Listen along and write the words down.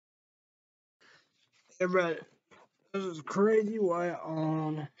Everybody, this is Crazy White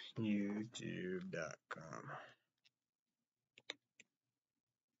on YouTube.com.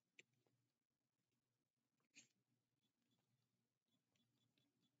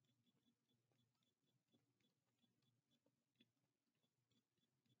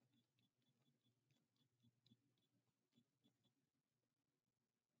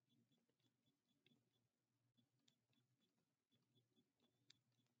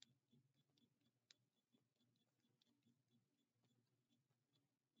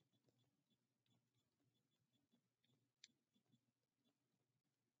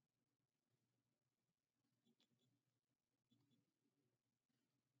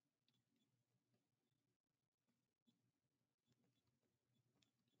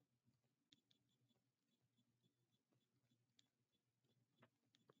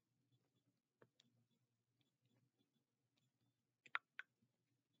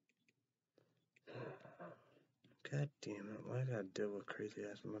 God damn it, why I gotta deal with crazy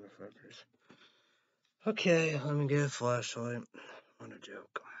ass motherfuckers? Okay, let me get a flashlight. What a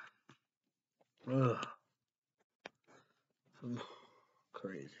joke. Ugh.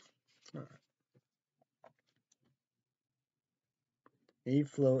 Crazy. Alright.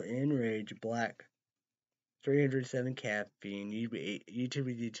 Eflow Enrage Black 307 caffeine,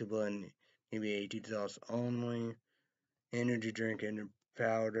 YouTube blend, maybe 18 sauce only, energy drink and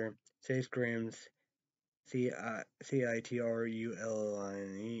powder, 6 grams CITRULINE,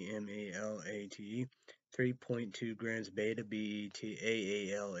 3.2 grams beta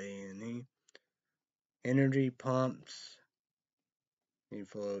BETAALANE, energy pumps,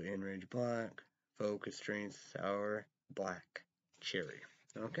 Eflow Enrage Black, focus strength sour black cherry.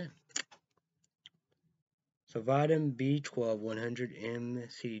 Okay. So vitamin B12 100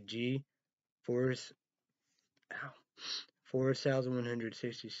 mcg,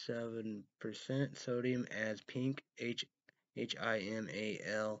 4,167% sodium as pink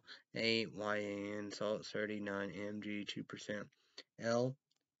HIMALAYAN salt 39 mg 2% L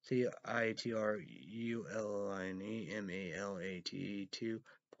CITRULINE MALATE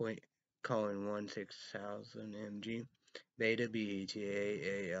 2.16,000 mg beta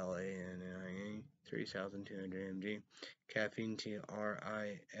BETAALANIE 3,200 mg caffeine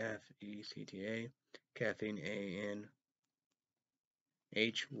TRIFECTA caffeine AN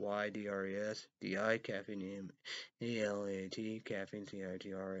HYDRES DI caffeine ALAT caffeine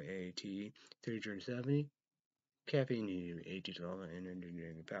CITRATE 370 caffeine 80 energy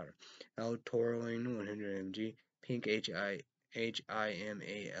drink powder L-taurine 100 mg pink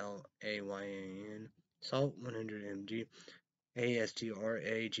HIMALAYAN salt 100 mg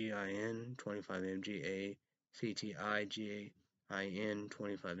ASTRAGIN 25 mg ACTIGIN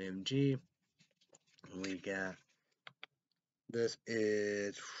 25 mg. We got this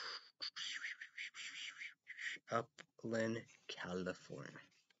is Upland, California.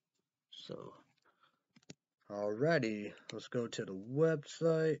 So, alrighty, let's go to the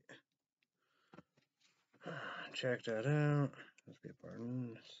website. Check that out. Let's get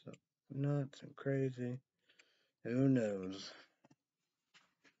nuts and crazy. Who knows?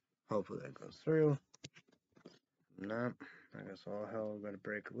 Hopefully that goes through. Nah, I guess all hell gotta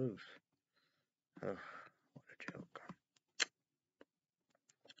break loose. Oh, what a joke.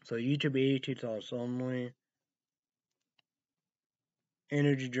 So YouTube $82 only.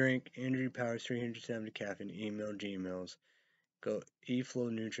 Energy drink, energy powers 370 caffeine, email, Gmails. Go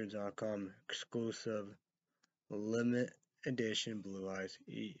eflownutrients.com, exclusive, limit edition blue eyes,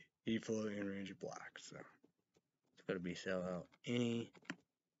 Eflow Enrage Black. So it's gonna be sell out any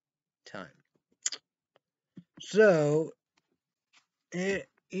time. So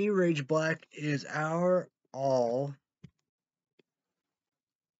Enrage Black is our all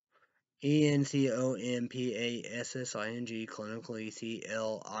ENCOMPASSING clinically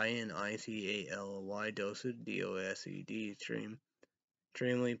CLINICALY dosage DOSED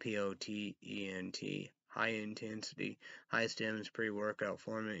extremely POTENT high intensity high stems pre-workout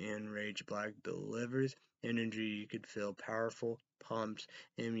formula Enrage Black delivers energy you could feel powerful pumps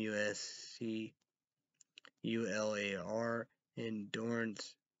MUSCULAR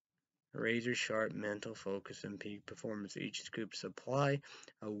endurance razor sharp mental focus and peak performance. Each scoop supply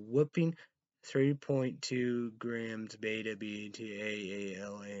a whooping 3.2 grams beta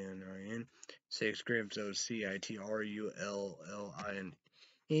BETAALANIN, 6 grams of CITRULINE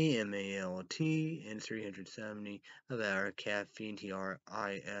EMALT, and 370 of our caffeine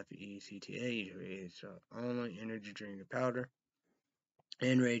TRIFECTA. Only energy drink powder.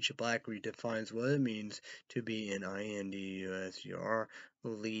 Enrage Black redefines what it means to be an INDUSUR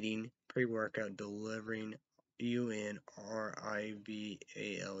leading pre-workout delivering UNRIVALED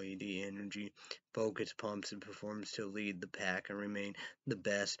energy focused pumps and performs to lead the pack and remain the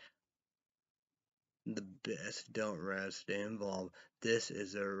best. The best don't rest, stay involved. This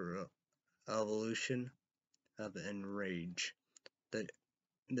is a evolution of Enrage. The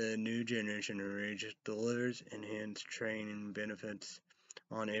The new generation Enrage delivers enhanced training benefits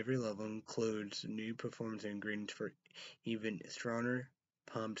on every level, includes new performance ingredients for even stronger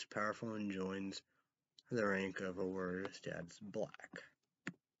pumps, powerful, and joins the rank of a word stats black.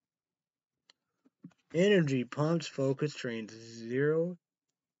 Energy pumps focus trains 0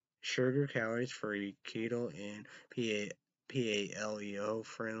 sugar calories free, keto and paleo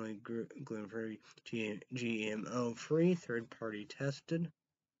friendly, gluten free, GMO free, third party tested.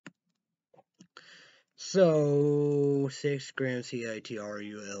 So 6 grams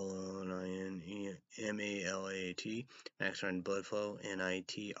CITRULLINEMALAT, maximum blood flow,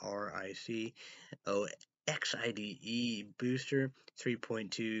 NITRICOXIDE booster,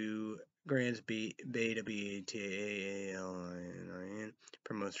 3.2 grams beta BETAALINE,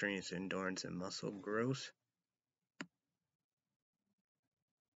 promotes strength, endurance, and muscle growth.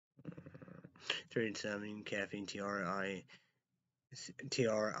 37 caffeine TRIFECTA,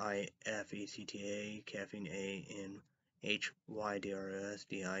 caffeine A, and HYDRS,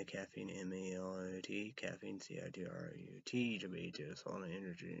 DI, caffeine MALOT, caffeine CITRUT, WH, salt,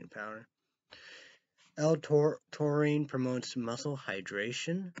 energy, and power. L-taurine promotes muscle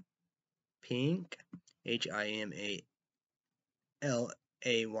hydration. Pink, HIMALAYIN,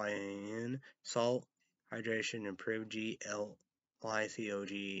 salt hydration, improved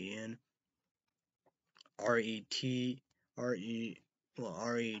GLYCOGEN.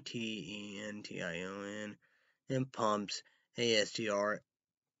 RETENTION, and pumps ASTR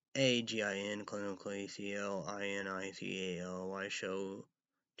AGIN clinically CLINICALY show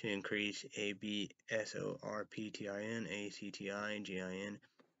to increase ABSORPTIN ACTI GIN,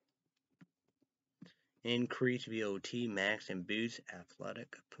 increase VO2 max, and boost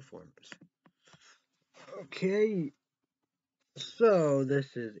athletic performance. Okay, so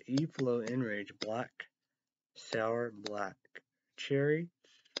this is Eflow Enrage Black Sour Black Cherry,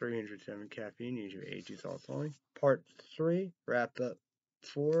 307 caffeine, usually 80 salts only. Part 3, wrap up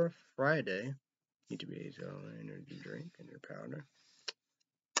for Friday. ETBA's energy drink and your powder.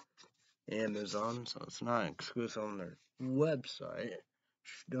 Amazon, so it's not exclusive on their website.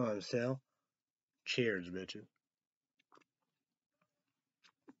 Still on sale. Cheers, bitches.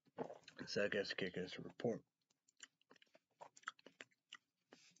 So I guess kick us a report.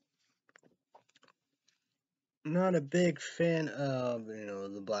 Not a big fan of,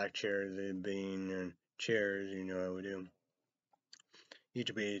 the black cherries, the bean and cherries, how we do.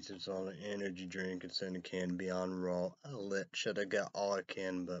 Each base is on an energy drink. It's in a can beyond raw. Lit. Should have got all I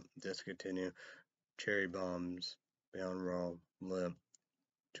can, but discontinue. Cherry bombs, beyond raw, lit.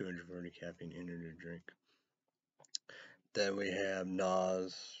 240 caffeine energy drink. Then we have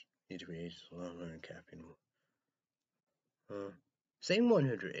Nas. Each base is 100 caffeine. Same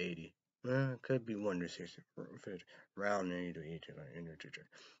 180. Could be 160. Round energy drink.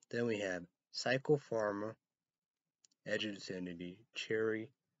 Then we have Cycle Pharma. Edge of Insanity, Cherry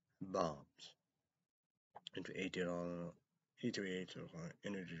Bombs. Into 18 on E38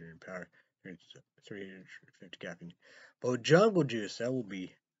 energy drink power. 350 caffeine. But Jungle Juice, that will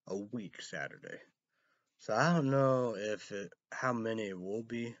be a week Saturday. So I don't know how many it will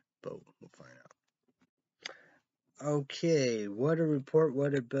be, but we'll find out. Okay, what a report,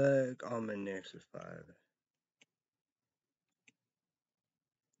 what a bug on my Nexus 5.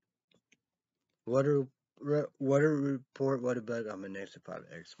 What a report, what a bug on my Nexus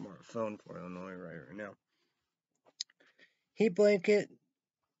 5X smartphone for Illinois right now. Heat blanket,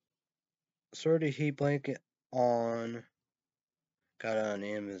 sort of heat blanket on, got it on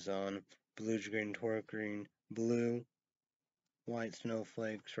Amazon, blues green, torque green, blue, white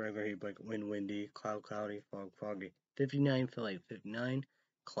snowflakes, regular heat blanket, wind windy, cloud cloudy, fog foggy, 59, feel like 59,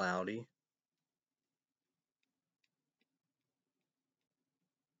 cloudy.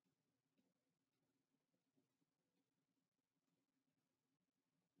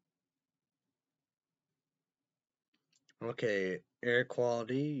 Okay, air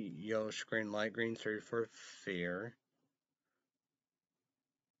quality, yellow screen, light green, 34 fair.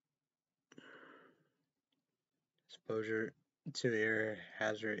 Exposure to air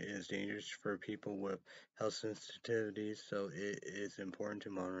hazard is dangerous for people with health sensitivities, so it is important to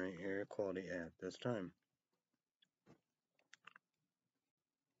monitor air quality at this time.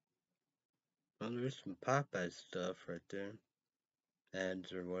 Well, there's some Popeyes stuff right there.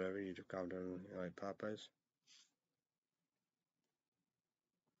 Ads or whatever, you just comment on like Popeyes.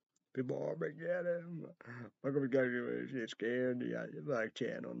 People Armageddon. Welcome to Country Get Scared. You got your Black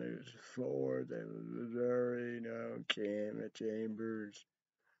Channel News 4, Missouri, Kim Chambers,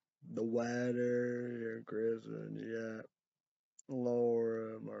 the weather, Chris, and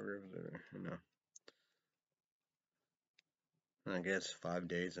Laura, Margaret, I guess 5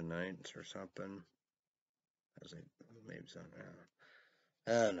 days and nights or something. As it maybe something.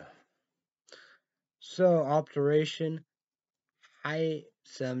 I don't know. So operation high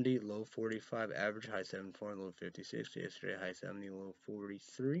 70, low 45, average high 74, low 56. Yesterday high 70, low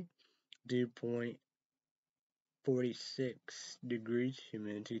 43. Dew point 46 degrees,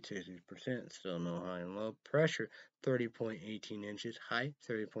 humidity 60%, still no high and low. Pressure 30.18 inches, high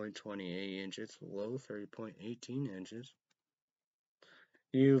 30.28 inches, low 30.18 inches.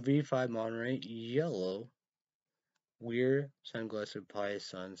 UV5 Monterey, yellow. Weir, sunglasses, pie,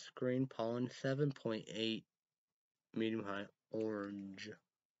 sunscreen, pollen 7.8, medium high, orange.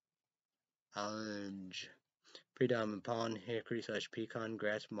 Orange. Predominant pollen, hickory / pecan,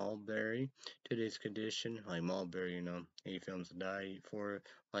 grass, mulberry. Today's condition, like mulberry, 8 films to die, 4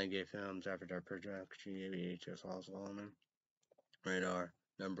 like 8 films after dark production, VHS also on them. Radar,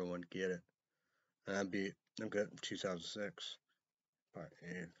 number 1, get it. And that'd be, okay, 2006. Part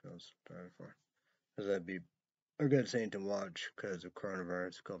 8 films, 34. Because that'd be a good thing to watch because of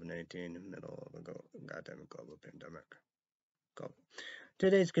coronavirus, COVID-19, in the middle of a goddamn global pandemic. COVID.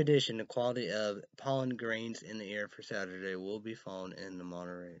 Today's condition, the quality of pollen grains in the air for Saturday will be found in the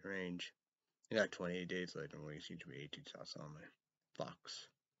Monterey range. I got 28 days later, and we seem to be 18 south on my Fox.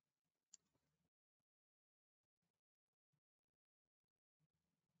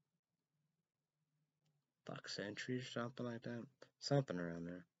 Fox Century or something like that. Something around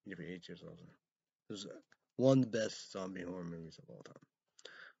there. You'd be 8 years old. It was one of the best zombie horror movies of all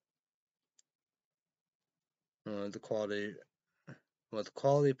time. The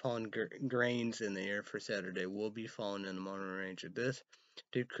quality pollen grains in the air for Saturday will be found in the Monterey range. This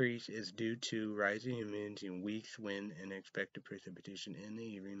decrease is due to rising humidity and weak wind and expected precipitation in the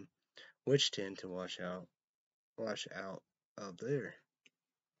evening, which tend to wash out of there.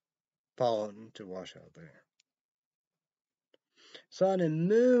 Pollen to wash out there. Sun and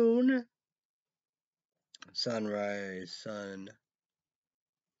moon. Sunrise, sun.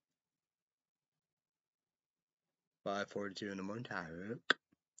 5:42 in the morning time.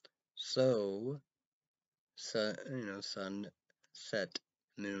 So, sunset,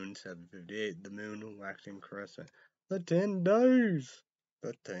 noon, 7:58. The moon waxing crescent. The 10 days.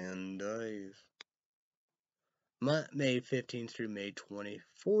 The 10 days. May 15th through May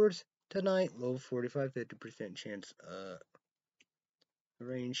 24th. Tonight, low 45, 50% chance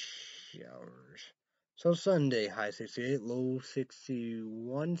rain showers. So Sunday, high 68, low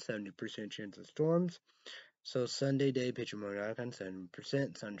 61, 70% chance of storms. So Sunday day, picture mode icon,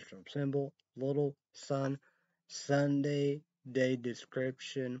 7%, thunderstorm symbol, little sun. Sunday day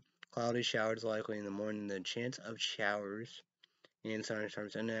description, cloudy showers likely in the morning, the chance of showers and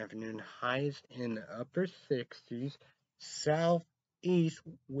thunderstorms in the afternoon, highs in the upper 60s, southeast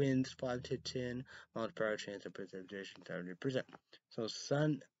winds 5 to 10 miles per hour, chance of precipitation 70%. So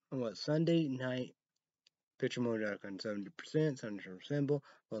Sunday night, picture mode icon 70%, thunderstorm symbol,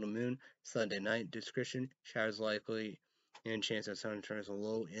 little moon. Sunday night description, showers likely and chance of thunderstorms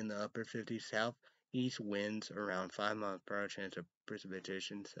low in the upper 50s, southeast winds around 5 miles per hour, chance of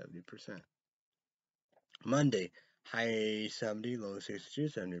precipitation 70%. Monday, high 70, low 62,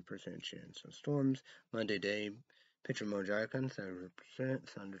 70% chance of storms. Monday day, picture emoji icon, 70%,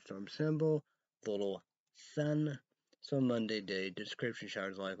 thunderstorm symbol, little sun. So Monday day, description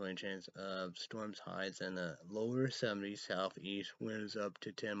showers likely and chance of storms, highs in the lower 70s, southeast, winds up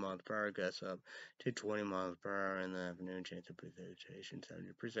to 10 miles per hour, gusts up to 20 miles per hour in the afternoon, chance of precipitation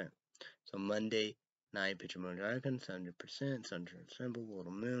 70%. So Monday night, picture emoji icon, 70%, thunderstorm symbol,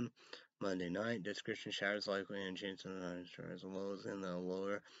 little moon. Monday night, description showers likely and chance of thunderstorms, lows in the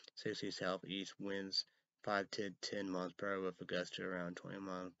lower 60 southeast, winds 5 to 10 miles per hour with a gust to around 20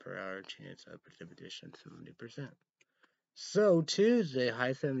 miles per hour, chance of precipitation 70%. So Tuesday,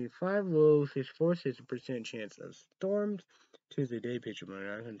 high 75, low 64, 60% chance of storms. Tuesday day, picture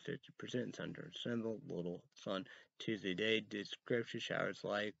moon 60% thunder symbol, little sun. Tuesday day, description showers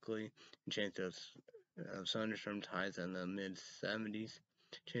likely, chance of thunderstorms, highs in the mid 70s.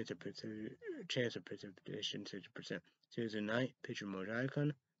 Chance of precipitation 60%. Tuesday night, picture mode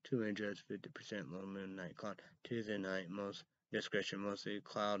icon, 2 inches, 50% low moon night cloud. Tuesday night, most discretion mostly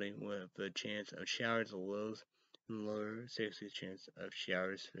cloudy with a chance of showers, lows in lower 60s, chance of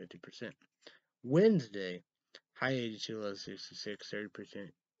showers 50%. Wednesday, high 82, low 66,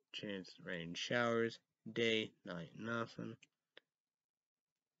 30% chance rain showers. Day, night, nothing.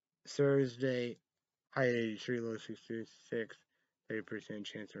 Thursday, high 83, low 66, 30%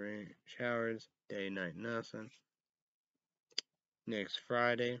 chance of rain showers, day, night, nothing. Next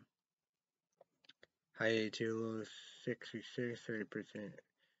Friday, high 82, low 66, 30%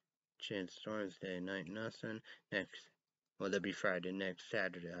 chance of storms, day, night, nothing. Next, well, that'd be Friday. Next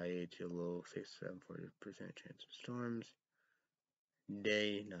Saturday, high 82, low 67, 40% chance of storms,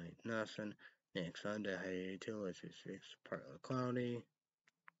 day, night, nothing. Next Sunday, high 82, low 66, partly cloudy.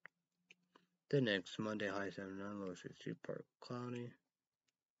 The next Monday, high 79, low 62, partly cloudy.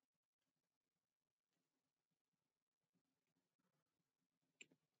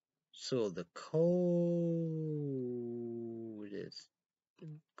 So the coldest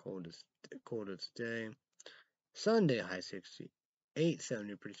day. Sunday, high 68,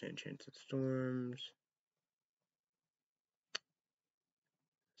 70% chance of storms.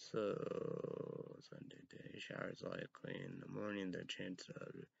 So Sunday day, showers likely in the morning. The chance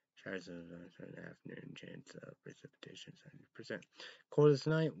of showers in the afternoon. Chance of precipitation 70%. Coldest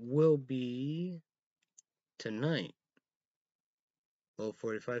night will be tonight. Low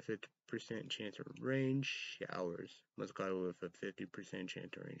 45, 50% chance of rain showers. Most likely with a 50%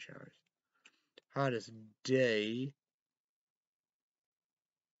 chance of rain showers. Hottest day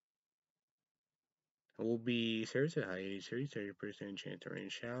will be Thursday, high 83, 30% chance of rain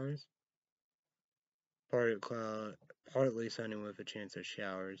showers. Partly sunny with a chance of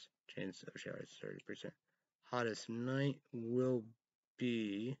showers. Chance of showers 30%. Hottest night will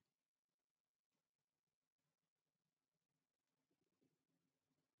be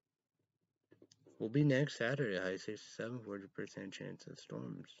next Saturday, high 67, 40% chance of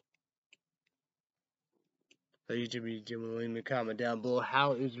storms. So you should be leaving a comment down below.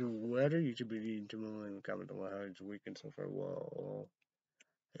 How is your weather? You should be leaving a comment below. How is your weekend so far? Whoa.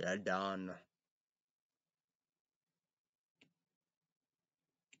 Yeah, done.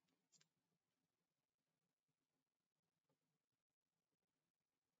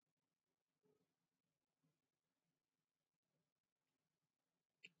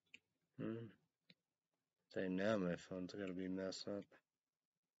 Say now my phone's gonna be messed up.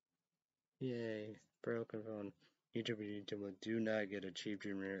 Yay, broken phone. YouTube do not get a cheap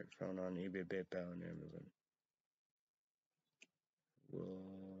generic phone on eBay, PayPal, and Amazon.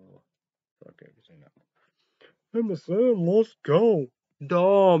 Whoa. Fuck everything up. Amazon, let's go.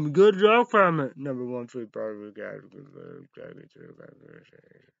 Dom, good job from it. Number one food product guys.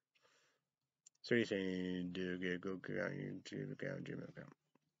 3 things do get go account, YouTube account, Gmail account.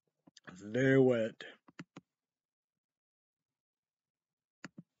 It's very wet.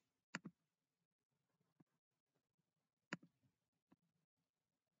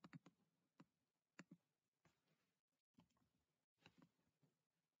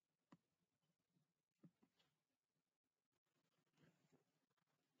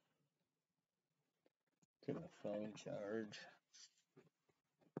 Get my phone charge.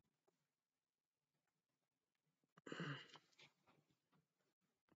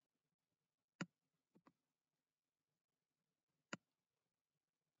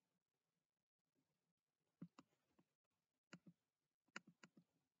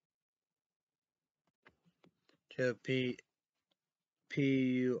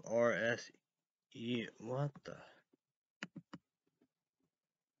 P-U-R-S-E. What the?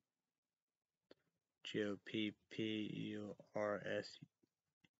 G-O-P-P-U-R-S-U.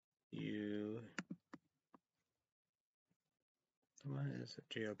 What is it?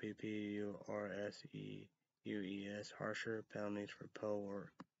 G-O-P-P-U-R-S-E-U-E-S. Harsher penalties for poll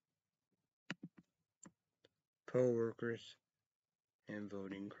workers and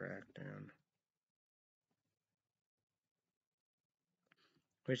voting crackdown.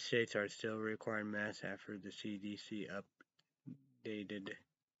 Which states are still requiring masks after the CDC updated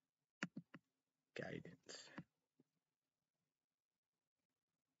guidance?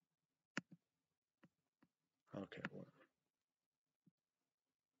 Okay, well.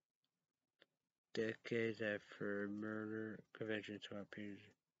 Decades after murder, conventions to appear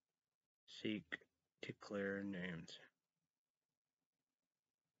seek to clear names.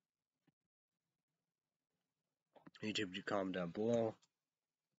 YouTube, you comment down below.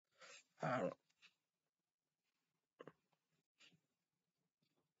 I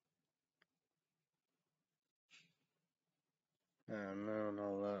don't know and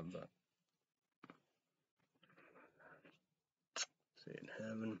all that, but see in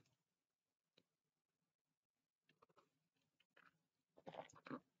heaven.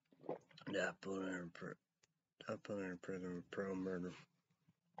 Yeah, put her in prison for pro murder.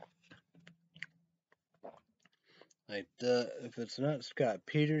 Like if it's not Scott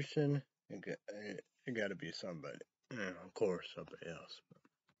Peterson, it got to be somebody. Of course, somebody else.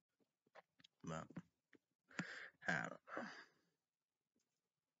 Well, I don't know.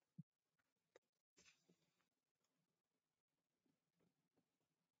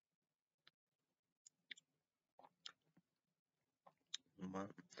 Well,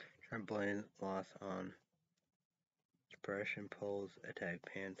 trying to blame loss on depression, polls, attack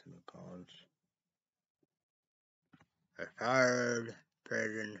pants in the college. Retired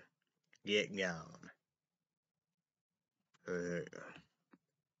prison, get gone.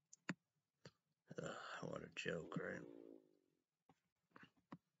 What a joke, right?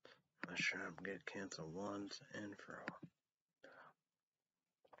 I sure I'm get canceled once and for all.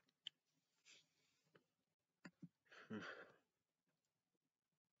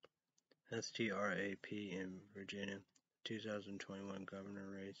 STRAP in Virginia, 2021 governor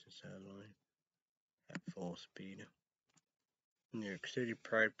race is sadly at full speed. New York City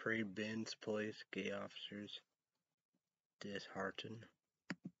Pride Parade bans police, gay officers disheartened.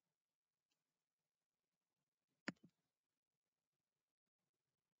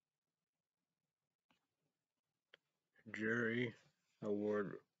 Jury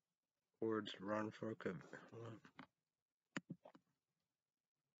awards wrongful conviction.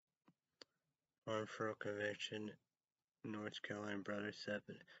 North Carolina brother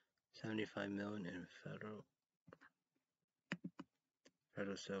 75 million in federal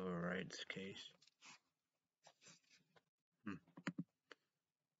civil rights case.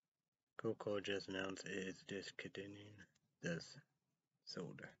 Coca-Cola just announced it is discontinuing this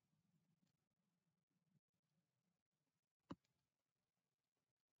soda.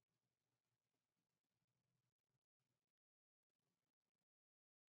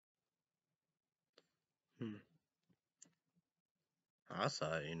 I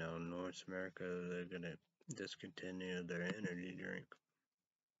saw, North America, they're gonna discontinue their energy drink.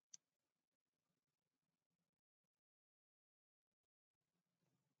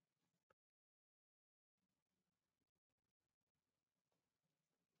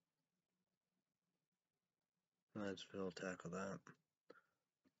 Let's Phil tackle that.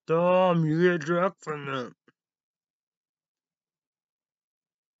 Tom, you get drunk from that.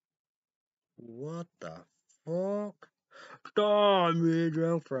 What the fuck? Tom, you get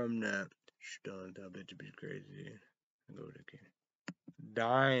drunk from that. Stop, that bitch be crazy. Go to again.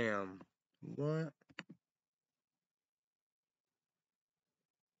 Damn. What?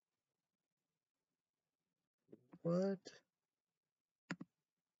 What?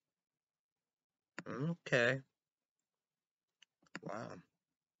 Okay. Wow.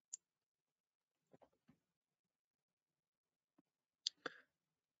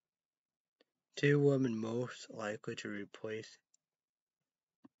 Two women most likely to replace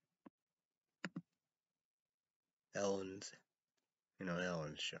Ellen's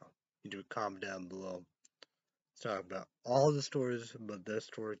show. You do a comment down below. Let's talk about all the stories, but this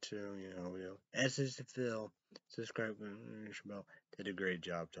story too. Essence to Phil, subscribe to Shabelle. Did a great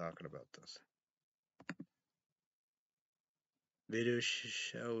job talking about this. Video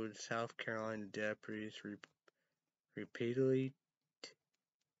showed South Carolina deputies repeatedly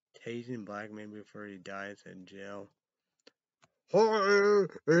tasing black man before he dies in jail. Run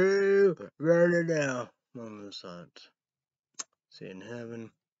it down. Moment of silence. See in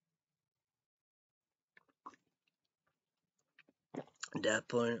heaven. Death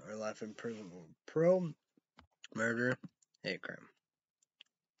penalty or life imprisonment. Pro murder, hate crime.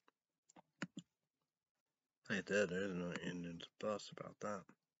 Like that, there's no Indians bus about that.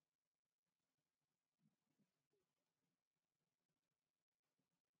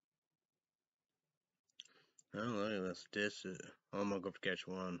 Oh, look at this. This is. I'm gonna go catch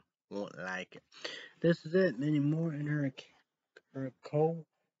one. Won't like it. This is it. Many more in her coat.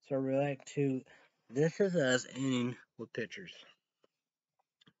 So relax to. This is us ending with pictures.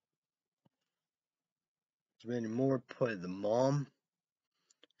 There's many more. Put the mom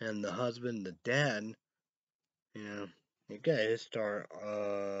and the husband, the dad. You got his star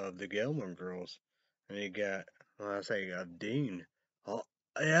of the Gilmore Girls, and you got. Well, I say you got Dean. Oh,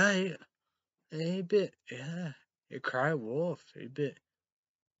 yeah, he bit. Yeah, he cried wolf. He bit.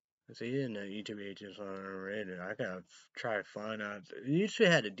 See, he didn't know YouTube agents on Reddit. I gotta try to find out. It usually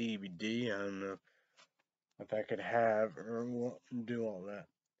had a DVD. I don't know if I could have or do all that.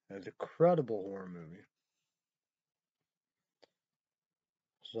 It's an incredible horror movie.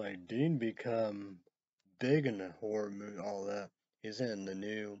 It's like Dean become big in the horror movie. All that. He's in the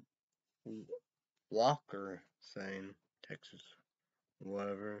new Walker thing, Texas,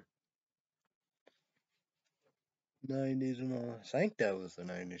 whatever. 90s and all. I think that was the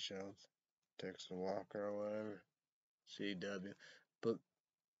 90s shows. Texas Walker or whatever. CW. But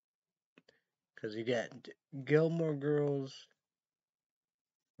because you got Gilmore Girls,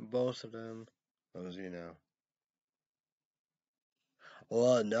 Both of them was,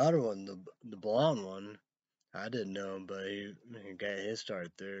 Well, another one, the blonde one, I didn't know, but he got his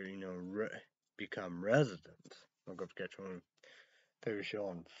start there. Become residents. I'll go catch one favorite show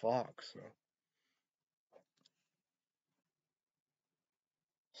on Fox.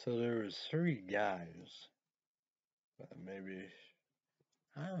 So there was three guys. Maybe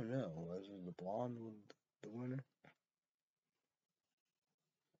I don't know. Was it the blonde one the winner?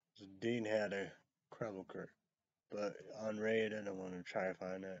 So Dean had a incredible career, but unrated. I want to try to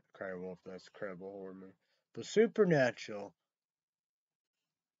find that. Cry Wolf. That's a credible horror movie. But Supernatural,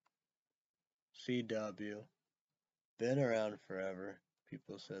 CW, been around forever.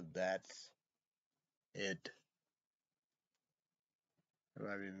 People said that's it. I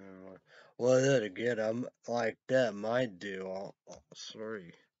might be moving on. Well, then again, I'm like that might do all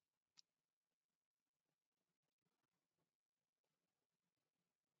three.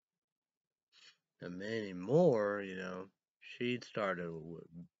 And many more, she started with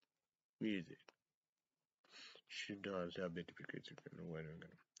music. She does have bit to be good in a way.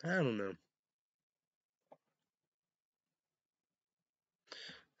 I don't know.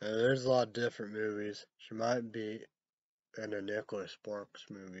 There's a lot of different movies. She might be in a Nicholas Sparks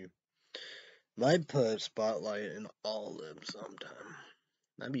movie. Might put a spotlight in all of them sometime.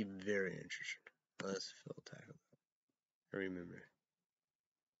 That'd be very interesting. Let's Phil tackle that. I remember.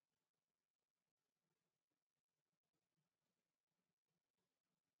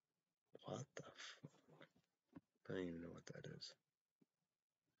 What the fuck? I don't even know what that is.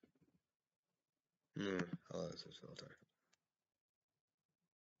 Oh, this is Phil tackle.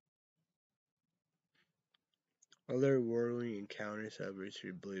 Otherworldly encounters have reached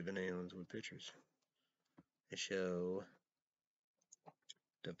you believe in aliens with pictures. They show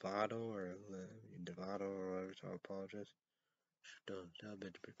Devato or whatever, so I apologize. Don't tell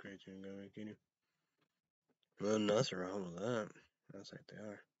bitch be crazy and go make any. Well, nothing wrong with that. That's like they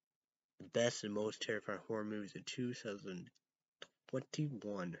are. The best and most terrifying horror movies of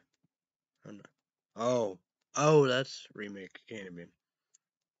 2021. Oh, that's remake Candyman.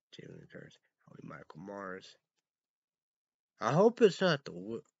 Jamie Lee Curtis, Michael Myers. I hope it's not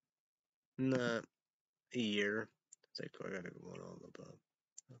not a year. It's like I gotta go on all above.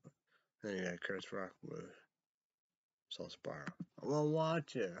 Then you got Chris Rock with Soul Spiral. I'm gonna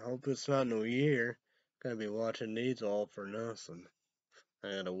watch it. I hope it's not no year. Gonna be watching these all for nothing.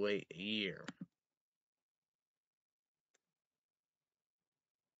 I gotta wait a year.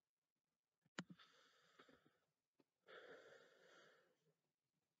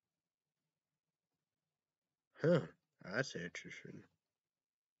 Huh. That's interesting.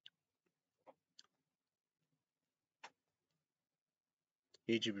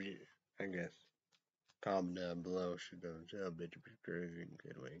 Each of you, I guess. Comment down below should go tell bitch be crazy and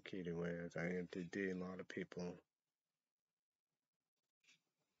get away kidding away as I am today. A lot of people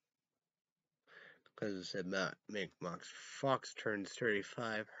because it said Mick Mox Fox turns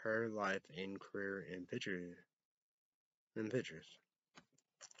 35, her life and career in pictures.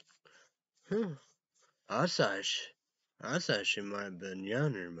 Huh. I thought she might have been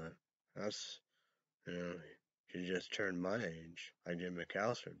younger, but that's you know she just turned my age. Like Jim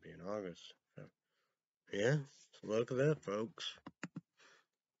McAllister would be in August. So, yeah, so look at that, folks.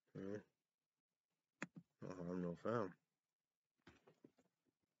 I'm no foul.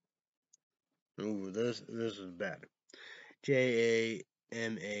 Ooh, this is bad.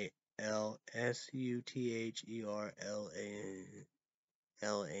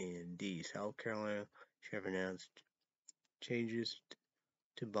 JAMALSUTHERLAND, South Carolina. Sheriff announced changes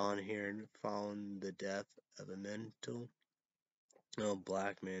to bond hearing following the death of a mental ill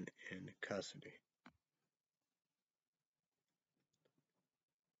black man in custody.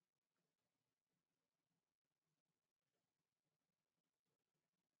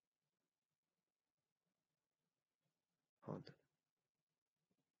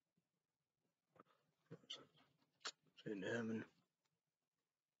 In heaven.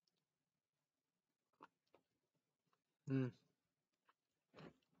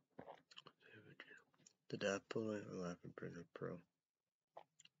 The death penalty or life in prison pro.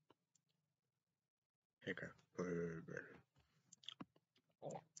 Okay.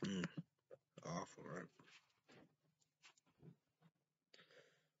 Awful, right?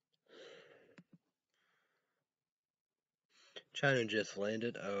 China just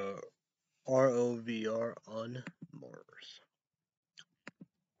landed a ROVR on Mars.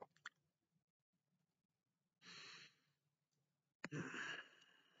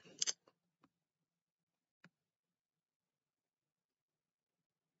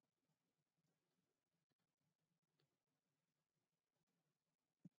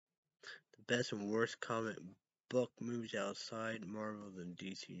 best and worst comic book movies outside Marvel than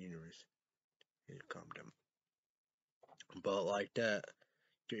DC Universe. Calm down. But like that,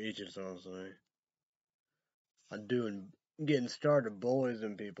 your agents also. I'm doing getting started boys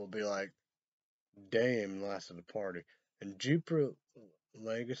and people be like, damn, last of the party. And Jupiter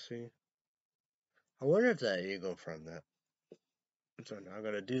Legacy. I wonder if that eagle from that. So now I'm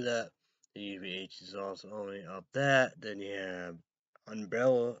gonna do that. The UVH is also only up that. Then you have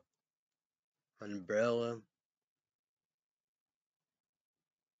Umbrella.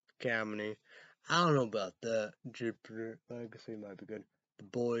 Academy. I don't know about that. Jupiter Legacy might be good. The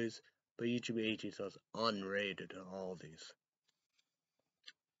Boys, but YouTube AG says unrated on all these.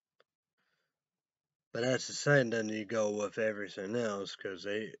 But that's the same, then you go with everything else,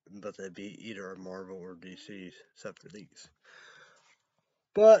 but they'd be either Marvel or DC's, except for these.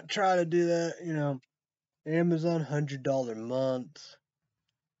 But try to do that, Amazon $100 month.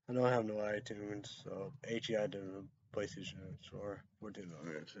 I don't have no iTunes, so HEI did a PlayStation Store.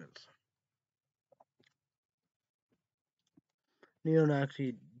 $14.99.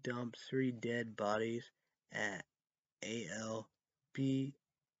 Neo-Nazi dumps 3 dead bodies at ALBUQURQUE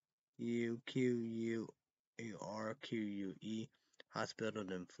hospital,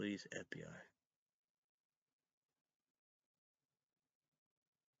 then flees FBI.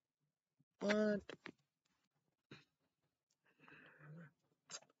 What?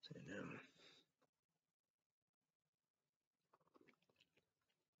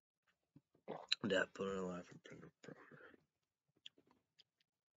 That put her life in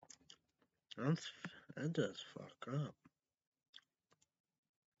prison. That does fuck up.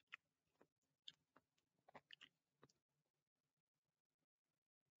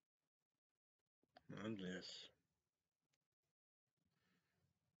 I'm just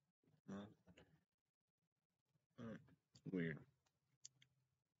weird.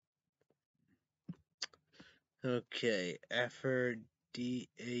 Okay, after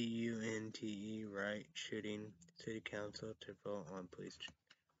DAUNTE right shooting city council to vote on police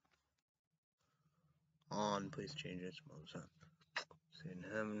changes. In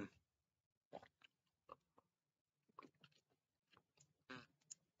heaven.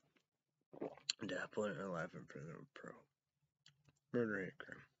 Death point her life in prison pro. Murder hate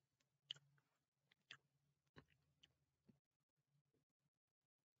crime.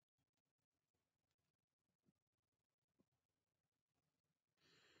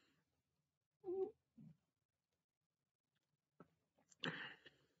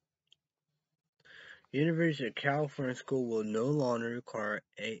 University of California School will no longer require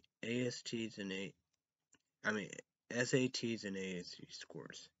SATs and AST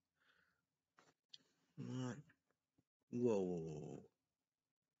scores. What? Whoa.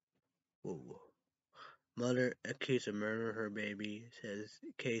 Mother accused of murdering her baby says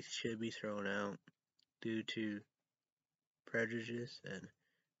case should be thrown out due to prejudice and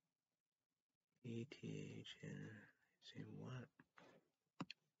ETH and say what?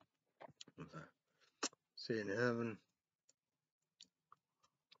 What's that? See in heaven.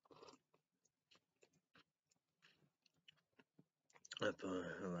 Up on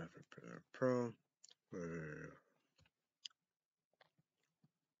her life for pro.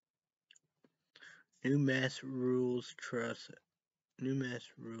 New mass rules trust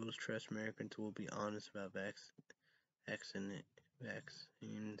Americans will be honest about vaccine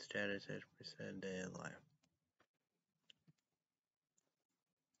status as percent day of life.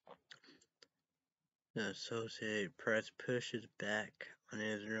 The Associated Press pushes back on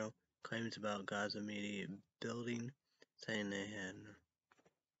Israel claims about Gaza media building, saying they had.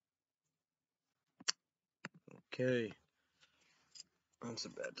 Okay, that's a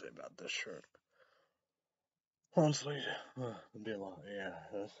bad thing about this shirt. Honestly, it'd be a lot. Yeah,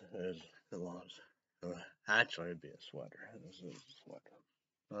 this is a lot. Actually, it'd be a sweater. This is a sweater.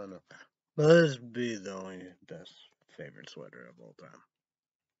 I don't know. But this would be the only best favorite sweater of all time.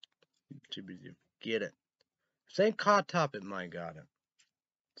 Get it. Same cod top it might got it.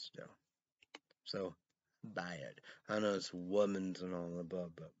 Still. So, buy it. I know it's women's and all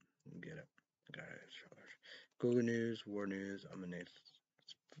above, but get it. Guys, Google News, War News, I'm an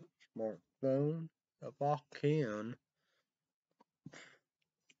smartphone. If I can.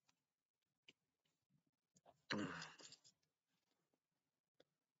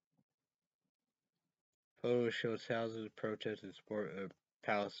 Photo shows thousands of protesters in support of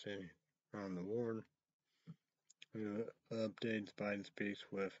Palestine on the war. Updates Biden speaks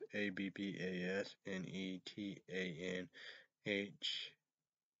with ABBAS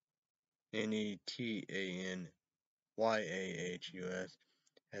NETANYAHUS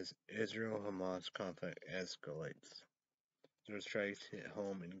as Israel-Hamas conflict escalates. Israel strikes hit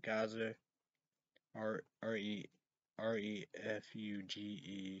home in Gaza.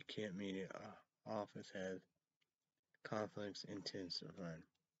 Refuge camp meeting office has conflicts intensified.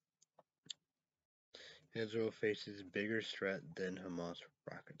 Israel faces bigger threat than Hamas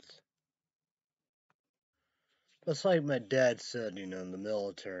rockets. That's like my dad said, in the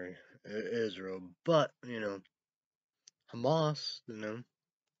military, Israel, but, Hamas,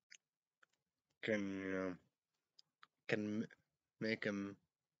 can, can make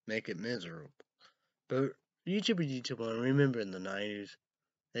it miserable. But YouTube, I remember in the 90s,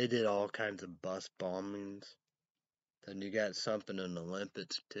 they did all kinds of bus bombings. Then you got something in the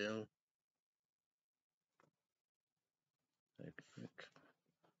Olympics, too.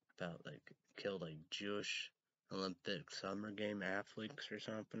 Like killed like Jewish Olympic summer game athletes or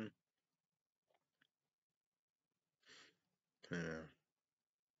something. Yeah.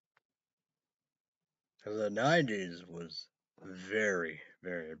 The 90s was very,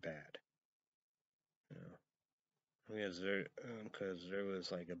 very bad. Because there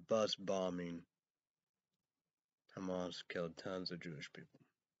was like a bus bombing. Hamas killed tons of Jewish people.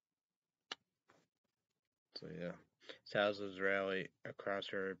 So yeah, thousands rally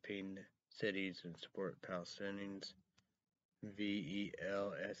across European cities and support Palestinians.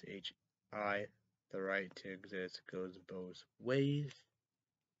 VELSHI, the right to exist goes both ways.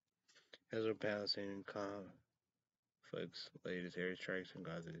 Israel-Palestinian conflicts, latest airstrikes in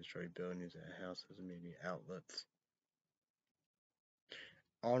Gaza destroyed buildings and houses, media outlets.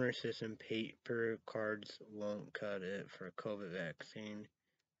 Honor system paper cards won't cut it for COVID vaccine.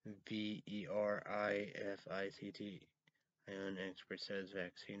 VERIFICT. An expert says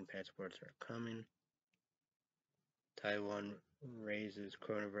vaccine passports are coming. Taiwan raises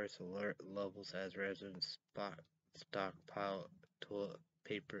coronavirus alert levels as residents stockpile toilet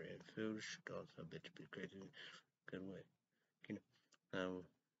paper and food. Should also be crazy. Good way.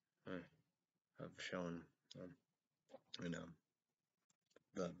 I've shown,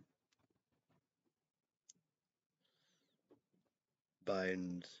 the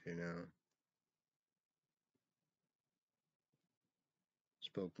Biden's,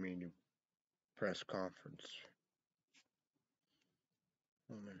 spoke media press conference.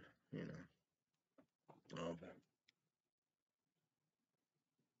 Woman,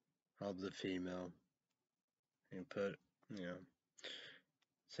 of the female, and put,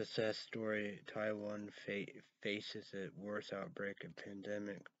 success story. Taiwan faces its worst outbreak of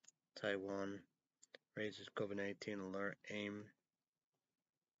pandemic. Taiwan raises COVID-19 alert aim.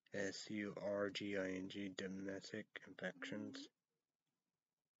 SURGING domestic infections.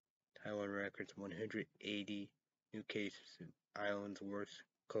 Taiwan records 180 new cases in island's worst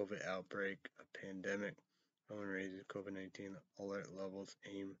COVID outbreak of pandemic. Taiwan raises COVID-19 alert levels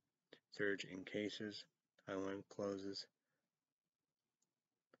aim. Surge in cases. Taiwan closes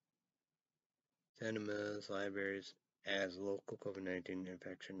cinemas, libraries as local COVID-19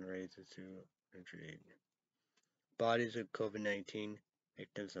 infection raises to 180. Bodies of COVID-19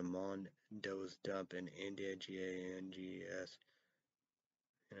 victims among those dumped in India, GANGS,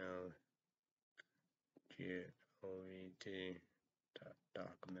 GOVT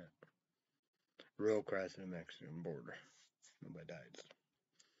document. Real crisis in the Mexican border. Nobody died.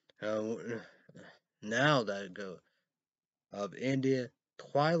 Now that go of India,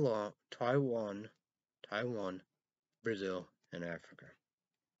 Taiwan, Brazil, and Africa.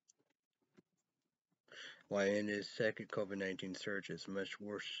 While India's second COVID-19 surge is much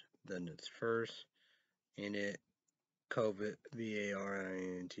worse than its first, India COVID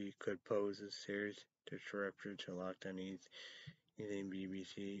variant could pose a serious disruption to lockdown ease, using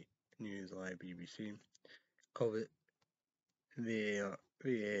BBC News Live BBC. COVID variant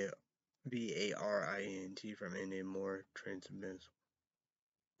from India more transmissible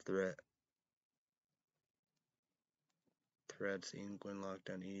threats England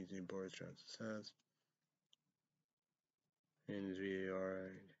lockdown easy, Boris Johnson says. And okay,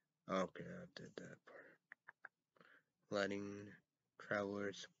 I did that part. Letting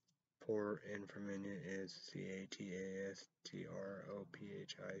travelers pour in from India is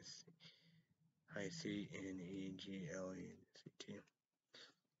CATASTROPHICNEGLENCT.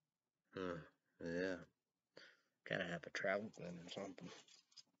 Yeah. Gotta have a travel plan or something.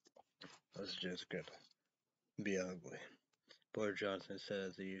 That's just good. Be ugly. Boris Johnson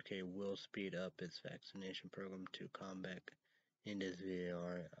says the UK will speed up its vaccination program to combat India's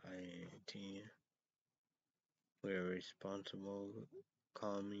variant. We are responsible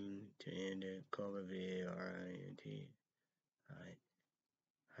coming to India COVID variant.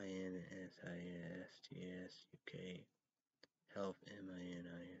 INSISTS UK Health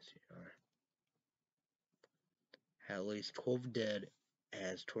MINISCR. At least 12 dead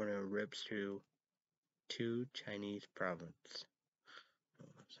as tornado rips through two Chinese provinces.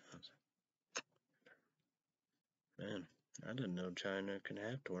 Man, I didn't know China can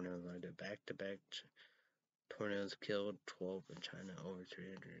have tornadoes like that. Back-to-back tornadoes killed 12 in China, over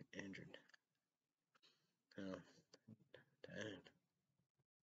 300 injured. Oh, dang.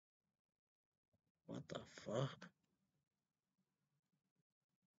 What the fuck?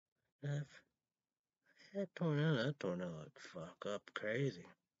 That tornado like fuck up crazy.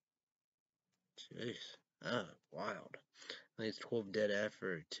 Jeez. Wild. At least 12 dead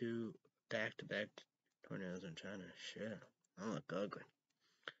after two back-to-back tornadoes in China. Shit. That look ugly.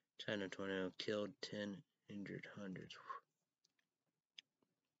 China tornado killed 10, injured hundreds.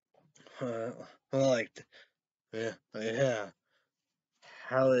 Yeah.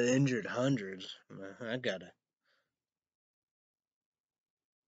 How it injured hundreds. I gotta.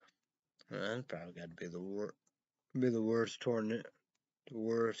 That's probably got to be the worst tornado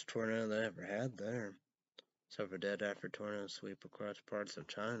they ever had there. Except for dead after tornado sweep across parts of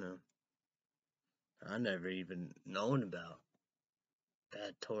China. I never even known about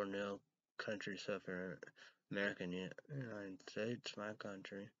that tornado country stuff in America yet. United States, my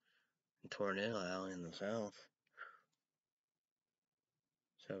country. Tornado alley in the south.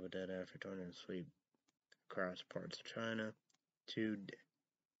 Several dead after tornado sweep across parts of China. Two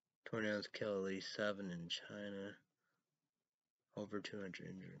tornadoes kill at least 7 in China. Over 200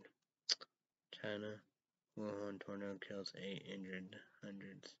 injured. China. Wuhan tornado kills 8, injured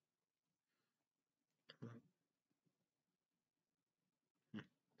hundreds.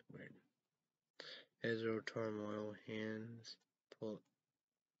 Weird. Israel turmoil hands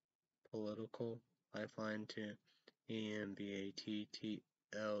political lifeline to EMBATTLED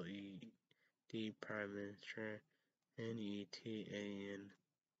Prime Minister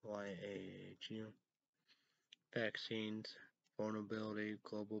NETANYAHU. Vaccines, vulnerability,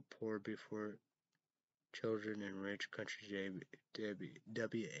 global poor before children in rich countries,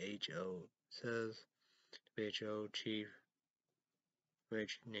 WHO says. WHO chief,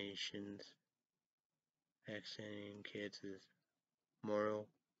 rich nations vaccinating kids is moral.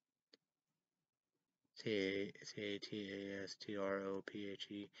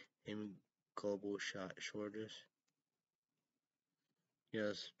 CATASTROPHE in global shot shortage.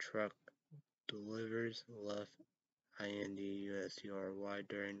 U.S. truck delivers left IND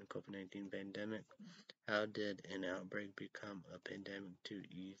during the COVID-19 pandemic. How did an outbreak become a pandemic too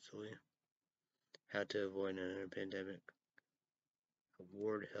easily? How to avoid another pandemic?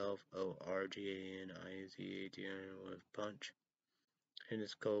 World Health ORGANIZATION with punch.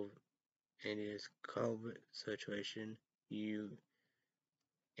 India's COVID situation.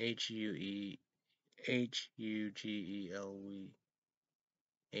 HUGELY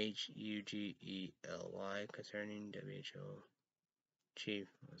concerning WHO chief.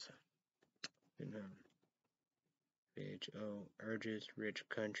 WHO urges rich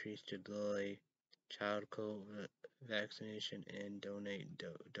countries to delay child COVID vaccination and donate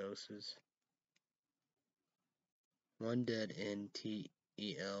doses. One dead in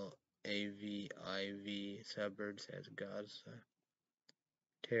Tel Aviv suburbs as Gaza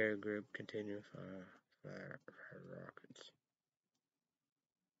terror group continue fire rockets.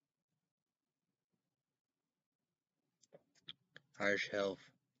 Irish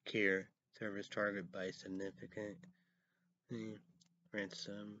health care service targeted by significant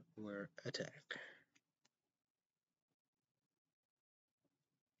ransomware attack.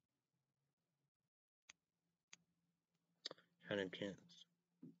 China can't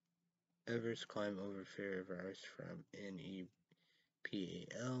Everest climb over fear virus from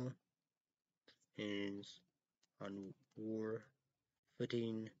NEPAL and on war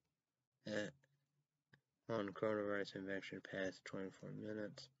footing on coronavirus infection past 24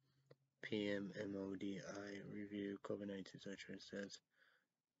 minutes. PMMODI review COVID-19 situation says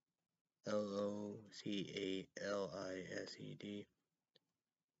LOCALISED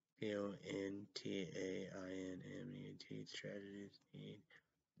CONTAINMET strategies need.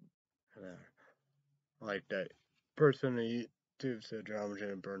 Like that person on YouTube said drama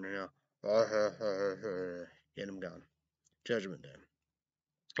and burning out. Get him gone. Judgment Day.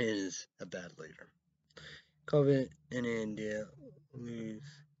 He is a bad leader. COVID in India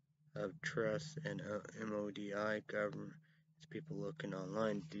lose of trust in MODI government. People looking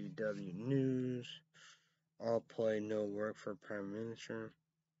online. DW News. All play no work for Prime Minister.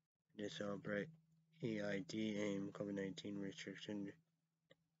 They celebrate EID aim COVID-19 restriction.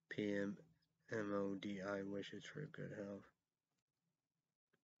 PM MODI wishes for good health.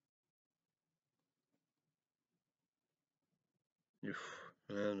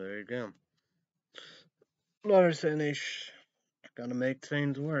 Well, there you go. Another saying they gonna make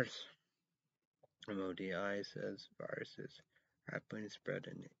things worse. MODI says viruses rapidly spread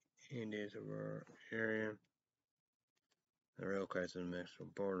in India's rural area. The real crisis on the Mexico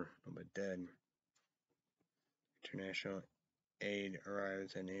border, nobody dead. International aid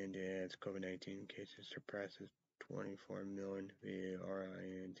arrives in India as COVID-19 cases surpasses 24 million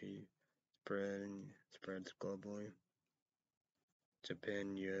VARINT spreads globally.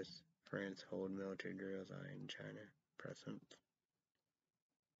 Japan, US, France hold military drills in China. Present.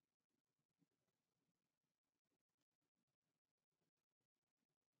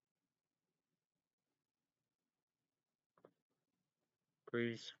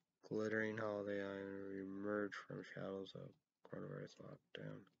 Greece, glittering holiday island emerged from shadows of coronavirus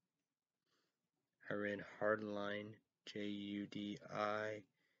lockdown. Iran hardline JUDICIARY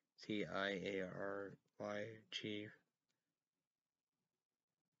chief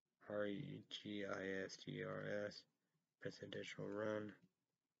REGISTRS presidential run.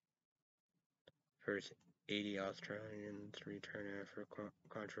 First 80 Australians return after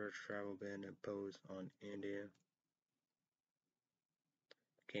controversial travel ban imposed on India.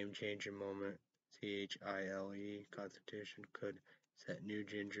 Game changer moment. CHILE Constitution could set new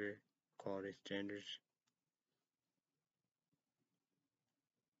gender equality standards.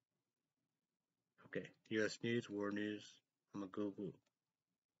 Okay, U.S. News, World News. I'm gonna Google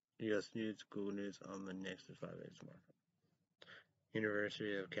U.S. News, Google News on the next 5 days market.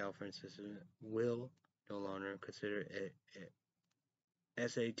 University of California system will no longer consider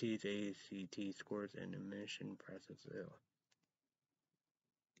SATs, ACT scores, and admission process.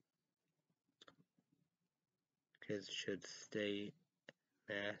 Kids should stay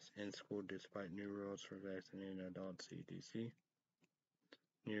masked in school despite new rules for vaccinated adults. CDC.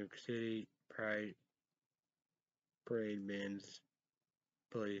 New York City Pride parade bans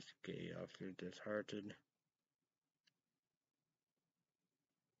police gay officers disheartened.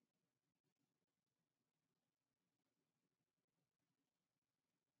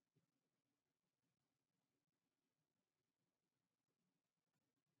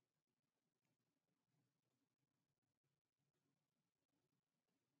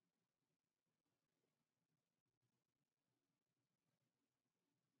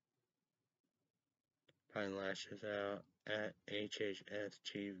 Biden lashes out at HHS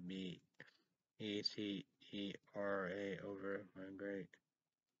chief BECERA over migrate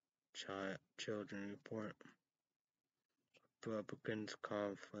children report. Republicans'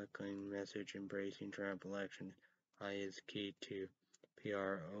 conflicting message embracing Trump election high is key to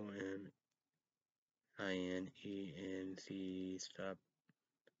PROMINENC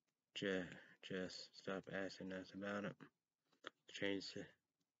just stop asking us about it. Change the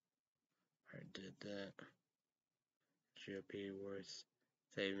I did that. GOP worth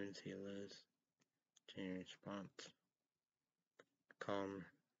savings he lives. Change response. Calm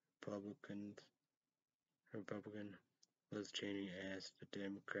Republican Liz Cheney asked the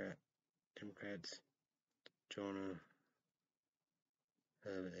Democrats Jonah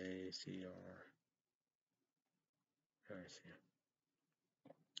of ACR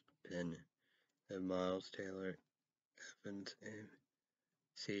Penn of Miles Taylor Evans and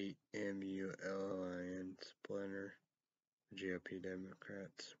CMUL Alliance splinter. GOP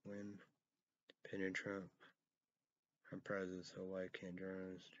Democrats win. Penn and Trump. I'm president, so why can't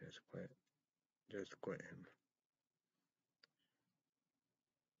journalists just quit him?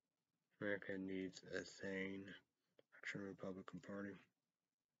 America needs a sane action Republican Party.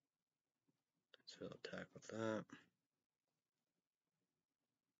 So I'll tackle that.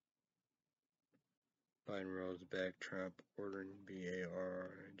 Biden rolls back Trump ordering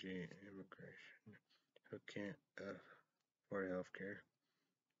BARG immigration who can't afford health care.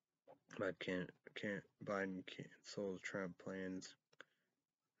 Biden cancels Trump plans.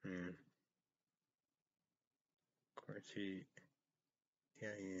 Of course,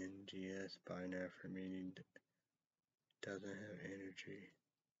 INGS Biden after meeting doesn't have energy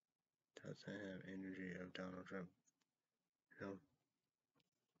of Donald Trump. No.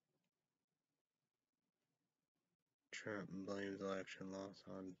 Trump blames election loss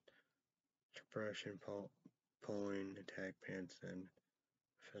on suppression polling attack Pence and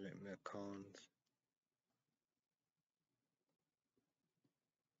Philip McCollins.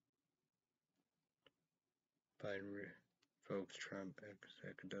 Biden revokes Trump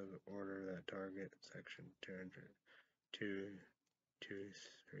executive order that target Section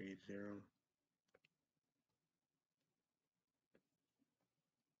 230.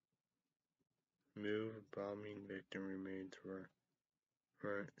 Move bombing victim remains for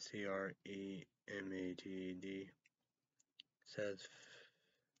CREMATD says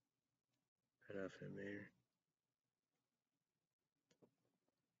Philadelphia mayor.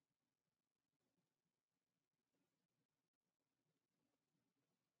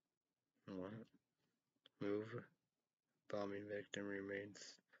 Move bombing victim remains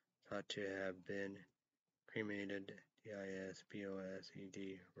thought to have been cremated.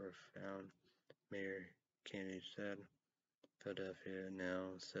 DISBOSED were found, Mayor Kennedy said. Philadelphia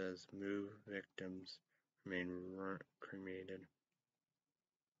now says move victims remain cremated.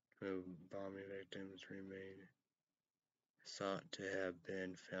 Move bombing victims remain thought to have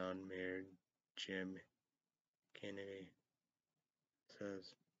been found, Mayor Jim Kennedy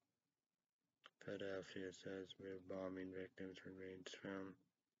says. Philadelphia says move bombing victims remains found.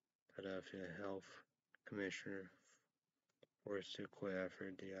 Philadelphia Health Commissioner forced to quit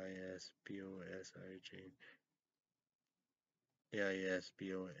after DISBOSING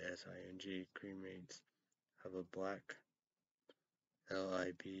cremates of a black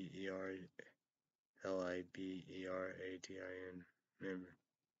LIBERATIN member.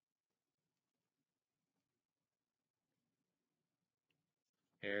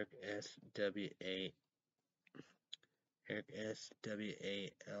 Eric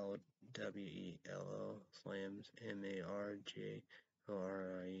SWALWELO slams MARJORIE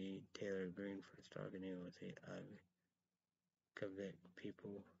Taylor Green for stalking AOC convict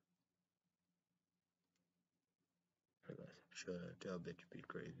people for less. Shut up, tell bitch be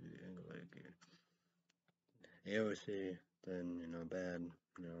crazy. AOC, then, bad,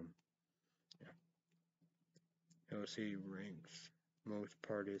 yeah. AOC ranks most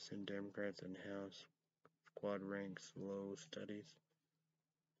partisan Democrats in House. Squad ranks low studies.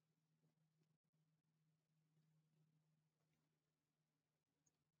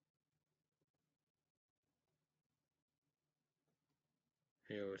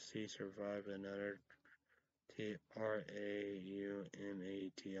 AOC survived another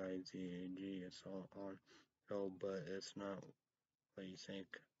TRAUMATIZAG assault on Hill, but it's not what you think,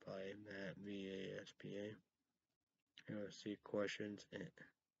 by Matt VASPA. AOC questions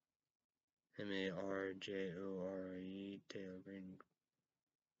MARJORIE Taylor Green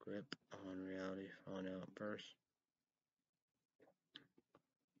grip on reality on outbursts.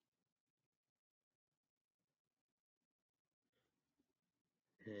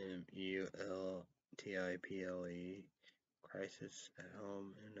 ULTIPLE crisis at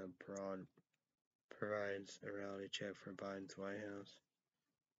home and abroad provides a reality check for Biden's White House.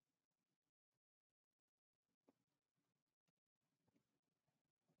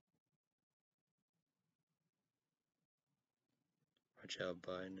 Watch out,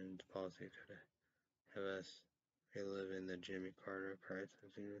 Biden's policy could have us reliving the Jimmy Carter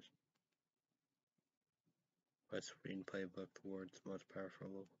crisis years. West Wing playbook, the world's most powerful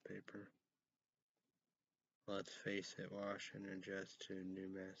local paper. Let's face it, Washington adjusts to new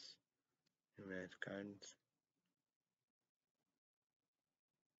mass guidance.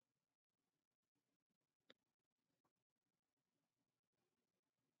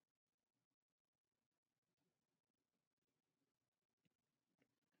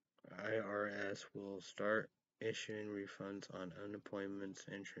 IRS will start issuing refunds on unemployment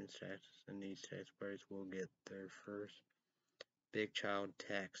insurance taxes, and these taxpayers will get their first big child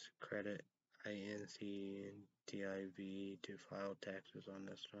tax credit INCDIV to file taxes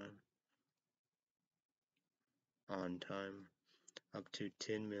on time. Up to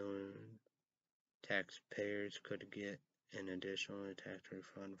 10 million taxpayers could get an additional tax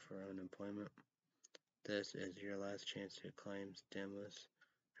refund for unemployment. This is your last chance to claim stimulus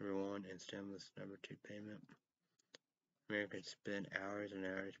number 1 and stimulus number 2 payment. Americans spend hours and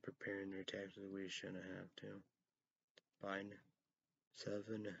hours preparing their taxes. We shouldn't have to. Biden,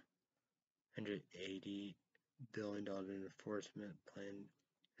 $780 billion enforcement plan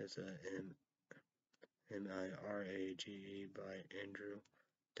is a MIRAGE by Andrew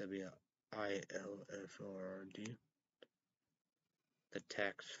WILFORD. The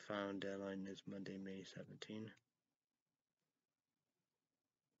tax filing deadline is Monday, May 17.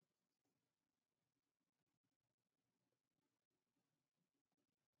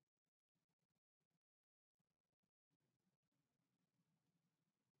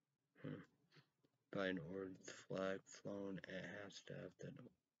 Biden ordered the flag flown at half-staff, then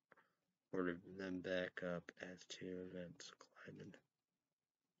ordered them back up as two events collided.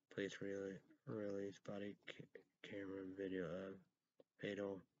 Police released body camera video of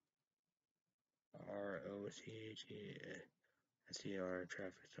fatal ROCHESER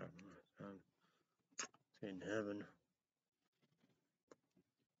traffic stop. In heaven.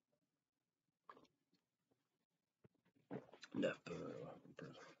 Death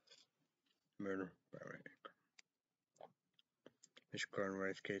murder by rape. Michigan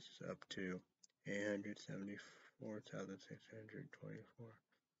coronavirus cases up to 874,624.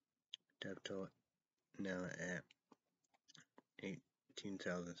 Death toll now at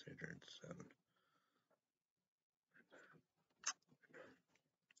 18,607.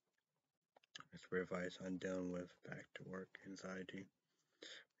 Expert advice on dealing with back to work anxiety.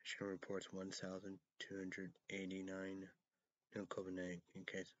 Mission reports 1,289 new COVID-19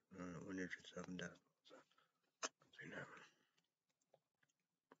 cases, 107 deaths.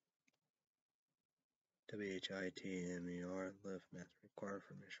 WHITMER lift mask required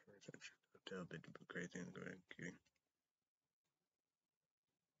for mission reception. Hotel bid to book crazy and go to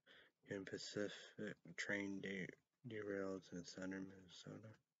Union Pacific train derails in southern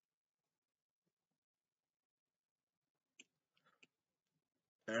Minnesota.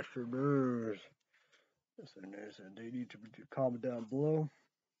 After news. So news that they need to comment down below.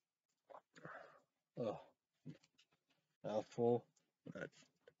 Oh, mouthful.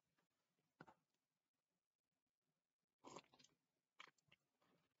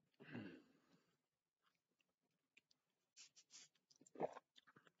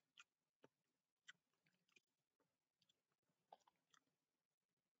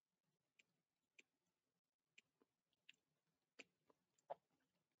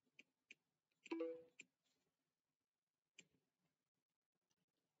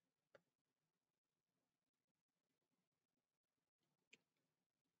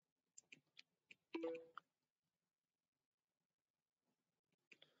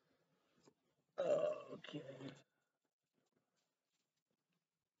 Okay.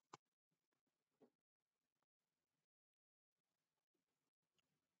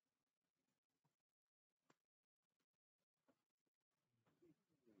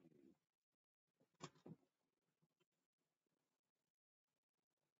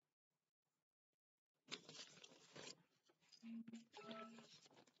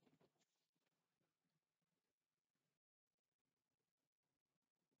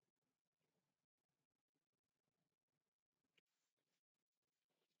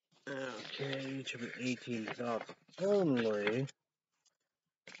 Okay, each of the 18 stops only.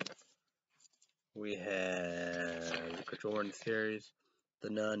 We have the Jordan series, The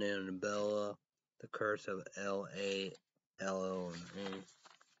Nun Annabella, The Curse of L.A.L.L.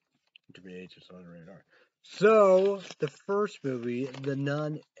 WH is on the radar. So, the first movie, The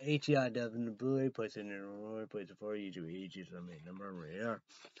Nun, HEI Devin Blu-ray, plays it in Illinois, plays it for YouTube, is on the number on radar.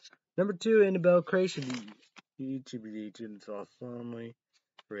 Number 2, Annabelle Creation, YouTube is also only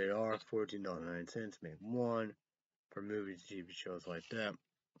radar, $14.09, make 1 for movies, TV shows like that.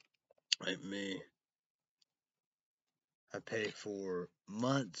 Like me, I pay for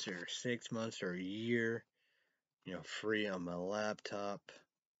months or 6 months or a year, free on my laptop.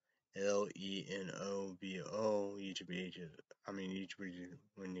 LENOVO, each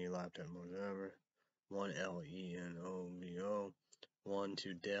when you laptop whatever. 1 LENOVO, 1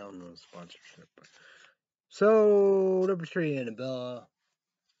 to download sponsorship. So number 3, Annabella.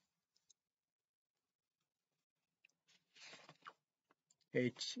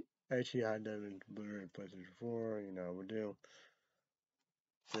 HEI Diamond Blu-ray PlayStation 4, we do.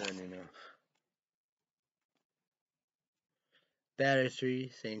 Then battery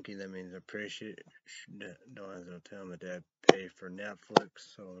thinking that means appreciate. Don't have to tell my dad pay for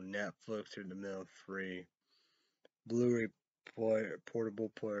Netflix, so Netflix through the mail free. Blu-ray player, portable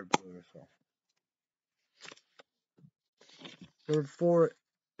player, Blu-ray software. Number 4,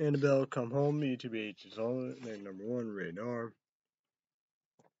 Annabelle Come Home, YouTube is on it. Number 1, radar.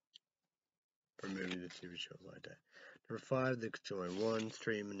 For movies and TV shows like that. Number 5, The Joy 1,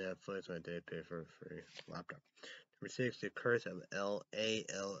 streaming Netflix like they pay for a free laptop. Number 6, The Curse of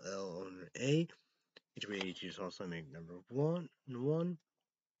L.A.L.L. HBO is also make number 1.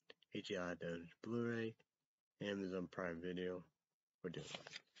 HEI does Blu-ray, Amazon Prime Video. We're doing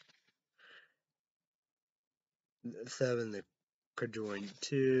 7, The Conjuring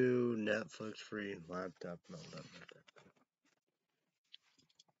 2, Netflix free laptop, and all that.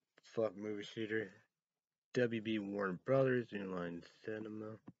 Fuck movie theater. WB Warner Brothers, Inline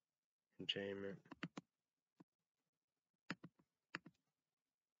Cinema, Entertainment.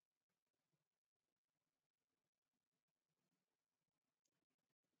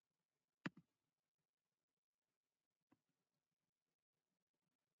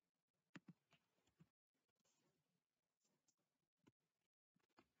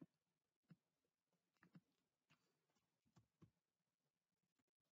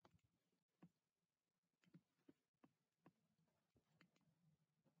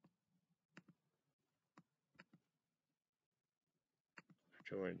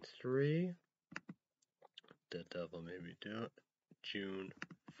 Join 3. The Devil Made Me Do It. June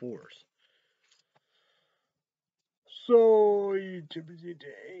 4th. So you typically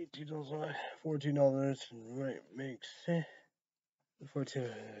 $14 right makes sense. 14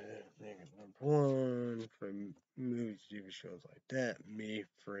 number 1 for movies, TV shows like that. Me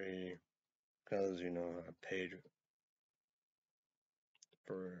free. because, you know, I paid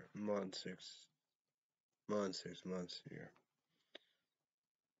for months, 6 months here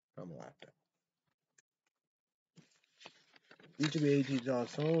on my laptop. YouTube AG's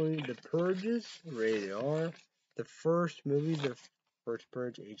only The Purges, rated R. The first movie, the first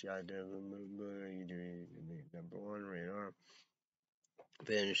Purge, HI number 1, rated R.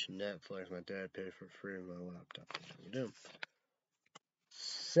 Finished Netflix. My dad paid for free on my laptop. That's what we do.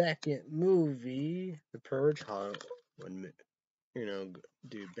 Second movie, The Purge. When you know,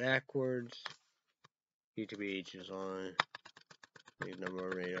 do backwards. YouTube H is on. These number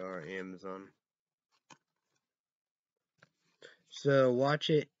 1, rated R. Amazon. So watch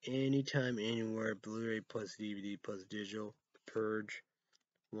it anytime, anywhere. Blu-ray plus DVD plus digital. The Purge.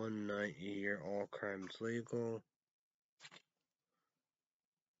 1 night a year. All crimes legal.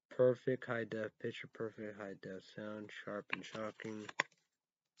 Perfect high def picture. Perfect high def sound. Sharp and shocking.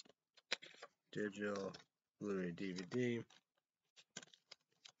 Digital. Blu-ray DVD.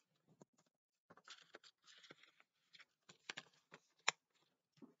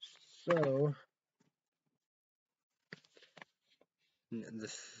 So the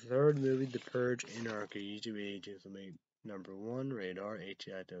third movie, The Purge, Anarchy. YouTube ages will make number 1, radar,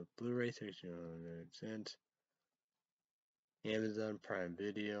 HI to Blu-ray, 69 cents. Amazon Prime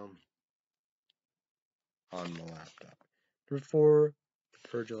Video on the laptop. Number 4, The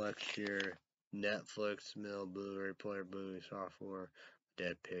Purge election year, Netflix, Mill, Blu-ray player, Blu-ray software.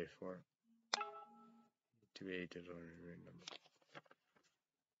 Dad paid for it. YouTube ages on the number.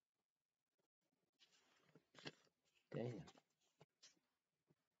 Damn.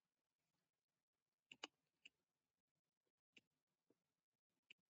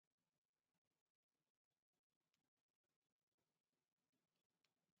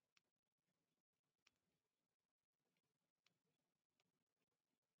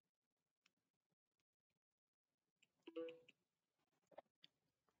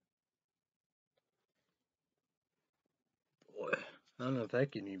 Boy, I don't know if I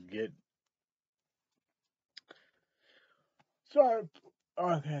can even get. Sorry.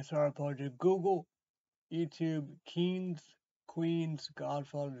 Okay, sorry, apologies. Google, YouTube, Kings, Queens,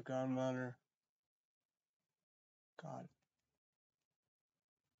 Godfather, Godmother. God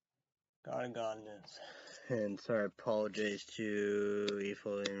and Godness. And sorry, apologize to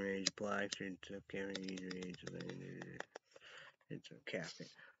Eflow, Enrage, Black, it's a cafe.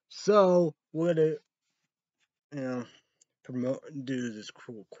 So, we're gonna, do this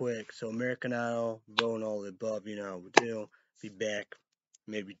quick. So, American Idol, vote all the above, you know how we do. Be back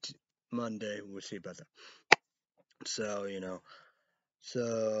maybe Monday, we'll see about that. So,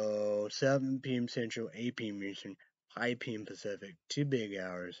 so 7 p.m. Central, 8 p.m. Eastern, 5 p.m. Pacific, 2 big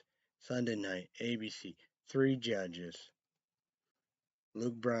hours, Sunday night, ABC, 3 judges,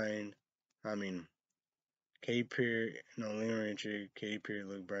 Luke Bryan, Katy Perry, Lena Richie, Katy Perry,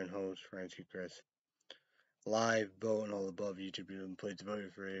 Luke Bryan host, Francie Chris. Live, vote and all above, YouTube, please vote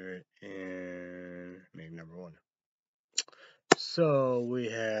your favorite, and make number 1. So, we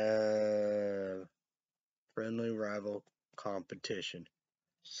have friendly rival competition.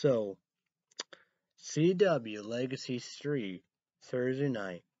 So, CW Legacy 3, Thursday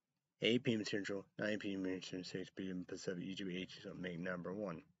night, 8 p.m. Central, 9 p.m. Eastern, 6 p.m. Pacific, YouTube H is make number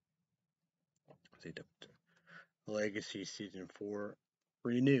 1. CW Legacy Season 4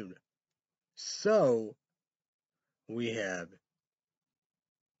 renewed. So, we have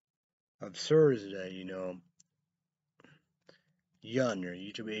of Thursday, Yonder,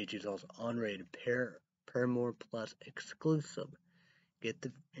 YouTube H is also unrated, Paramore Plus exclusive. Get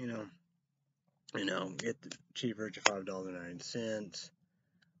the, get the cheap version, $5.09.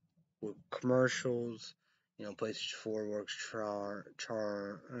 With commercials, PlayStation 4 works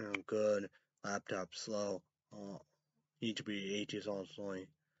good, laptop slow, YouTube H is also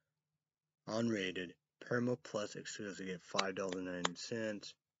unrated, Perma Plus exclusive, get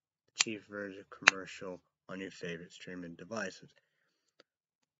 $5.90, cheap version commercial on your favorite streaming devices.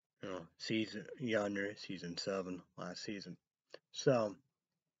 Season Yonder, season 7, last season. So,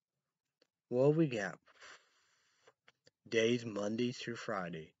 what we got? Days Monday through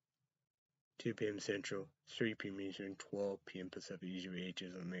Friday. 2 p.m. Central, 3 p.m. Eastern, 12 p.m. Pacific. Usually H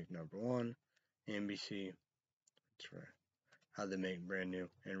is make number 1. NBC, that's right. How they make brand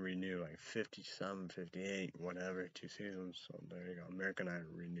new and renew like 57, 58, whatever, 2 seasons. So there you go. American Idol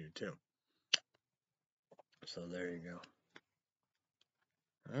renewed too. So there you go.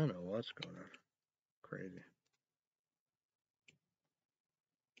 I don't know what's going on. Crazy.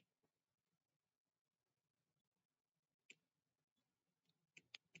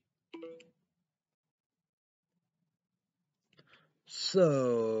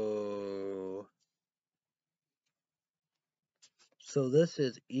 So So this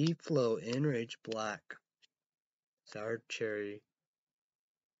is Eflow Enrage Black Sour Cherry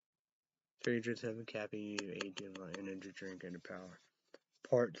 307 caffeine 18 energy drink and power.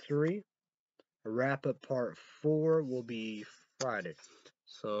 Part 3. A wrap up part 4 will be Friday.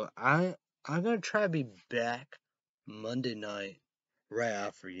 So I'm gonna try to be back Monday night right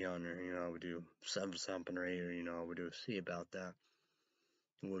after yonder. We do 7 something or 8, or we do see about that.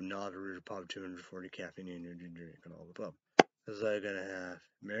 With not a Rouge Pop 240 caffeine energy drink and all the pub. This is I'm gonna have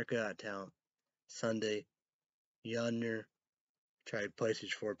America Got Talent Sunday yonder. Try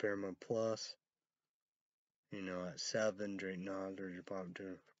PlayStation 4 Paramount Plus. At 7, drink non-allergic pop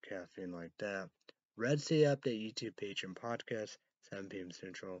to caffeine like that. Red Sea Update YouTube page and podcast, 7 p.m.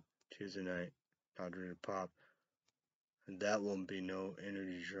 Central, Tuesday night, non-allergic pop. And that won't be no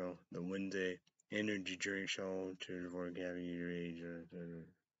energy show. The Wednesday energy drink show to avoid caffeine your age.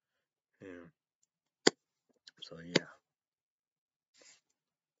 So yeah.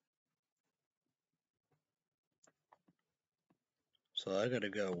 So I gotta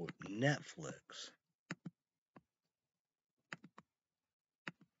go with Netflix.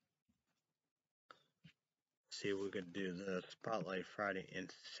 See if we could do the Spotlight Friday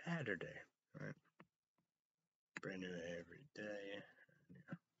and Saturday. Right? Brand new every day. Yeah.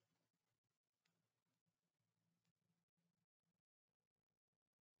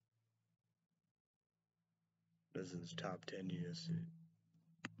 This is top 10 US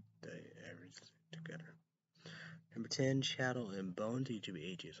day everything together. Number 10, Shadow and Bones, YouTube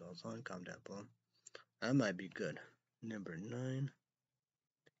AG Sauce on, comment down below. That might be good. Number 9,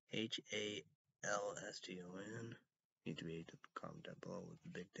 HALSTON, YouTube AG, comment down below with the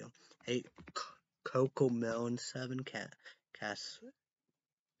big deal. 8, Coco Melon, 7,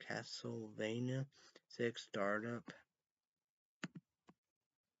 Castlevania, 6, Startup.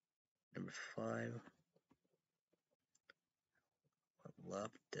 Number 5,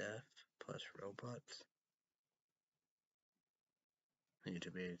 Love, Death, plus Robots.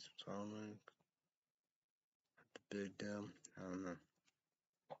 YouTube AG Solomon, the big deal. I don't know.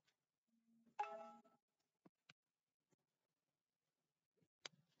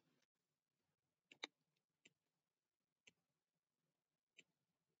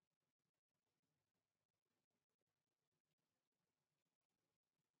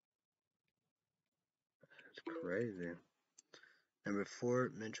 It's crazy. Number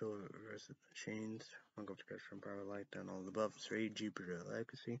 4, Mitchell vs. Machines. Uncle Spectrum, Power Like Down, all the above. 3, Jupiter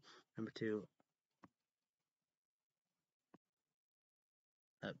Legacy. Number 2,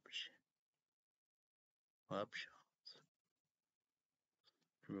 Upshots.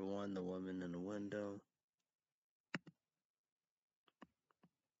 Number 1, The Woman in the Window.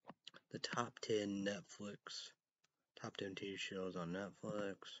 The top 10 Netflix. Top 10 TV shows on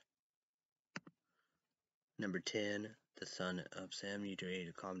Netflix. Number 10, The Son of Sam. YouTube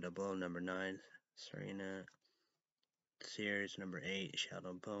 8, comment down below. Number 9, Serena series. Number 8,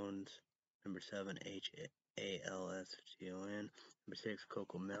 Shadow Bones. Number 7, HALSTON. Number 6,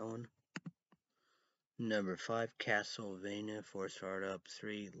 Coco Melon. Number 5, Castlevania. 4, Startup.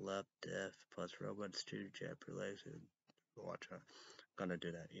 3, Love, Death, plus Robots. 2, Jeopardy Legacy. Watch out. Gonna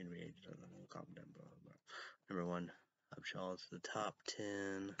do that. Enrage. Comment down below. Number 1, Upshaw's the top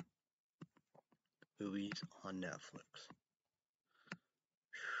 10 movies on Netflix.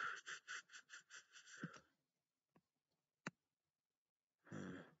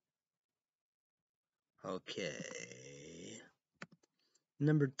 Okay.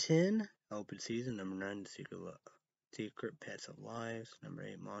 Number 10, Open Season. Number 9, Secret Pets of Lies. Number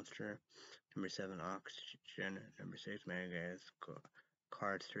 8, Monster. Number 7, Oxygen. Number 6, Madagascar.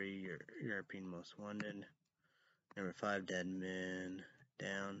 Card 3, European Most Wanted. Number 5, Dead Men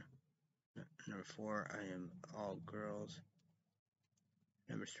Down. Number 4, I Am All Girls.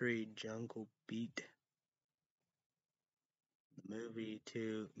 Number 3, Jungle Beat. The movie.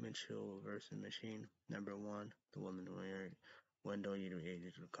 2, Mitchell vs. Machine. Number 1, The Woman in the Window.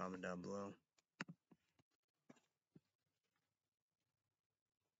 You can comment down below.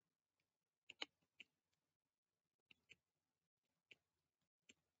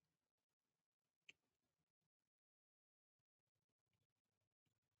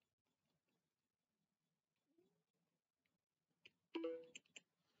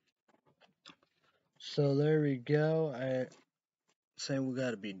 So there we go. I say we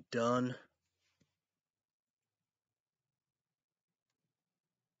gotta be done.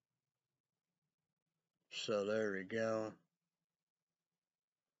 So there we go.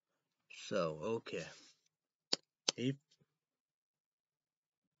 So okay.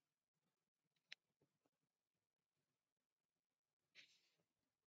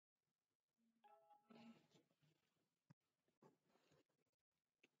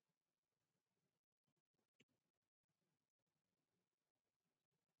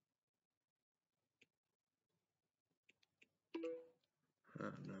 I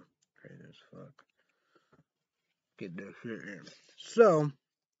don't know. Crazy as fuck. Get this shit in. So,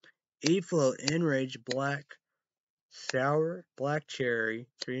 Eflow Enrage Black Sour Black Cherry,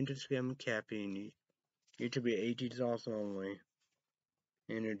 300 gram caffeine. YouTube 18 sauce only.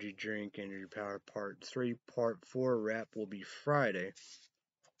 Energy drink, energy power part 3, part 4 wrap will be Friday.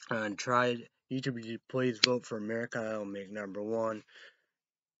 And YouTube, please vote for America. I'll make number 1.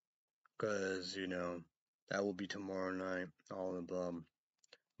 Because, that will be tomorrow night. All above.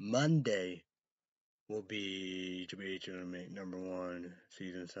 Monday will be to make number 1.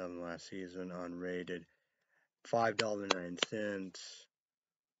 Season 7 last season, unrated. $5.09.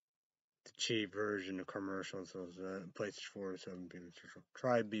 The cheap version of commercials. So PlayStation 4, 7 people.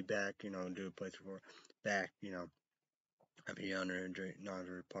 Try to be back, do a PlayStation 4 back, happy on a not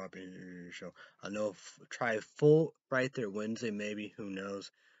very popular show. I know try full right there Wednesday, maybe, who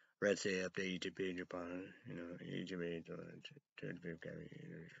knows. Red Say update YouTube page upon YouTube page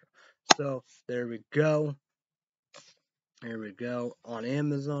so there we go. There we go. On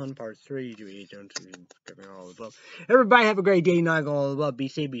Amazon, part 3, covering all the above. Everybody have a great day, not all above. Be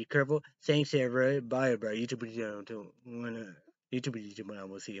safe, be careful. Thanks, everybody. Bye, everybody. YouTube, when I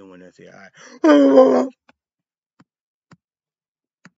will see you when I see you. All right.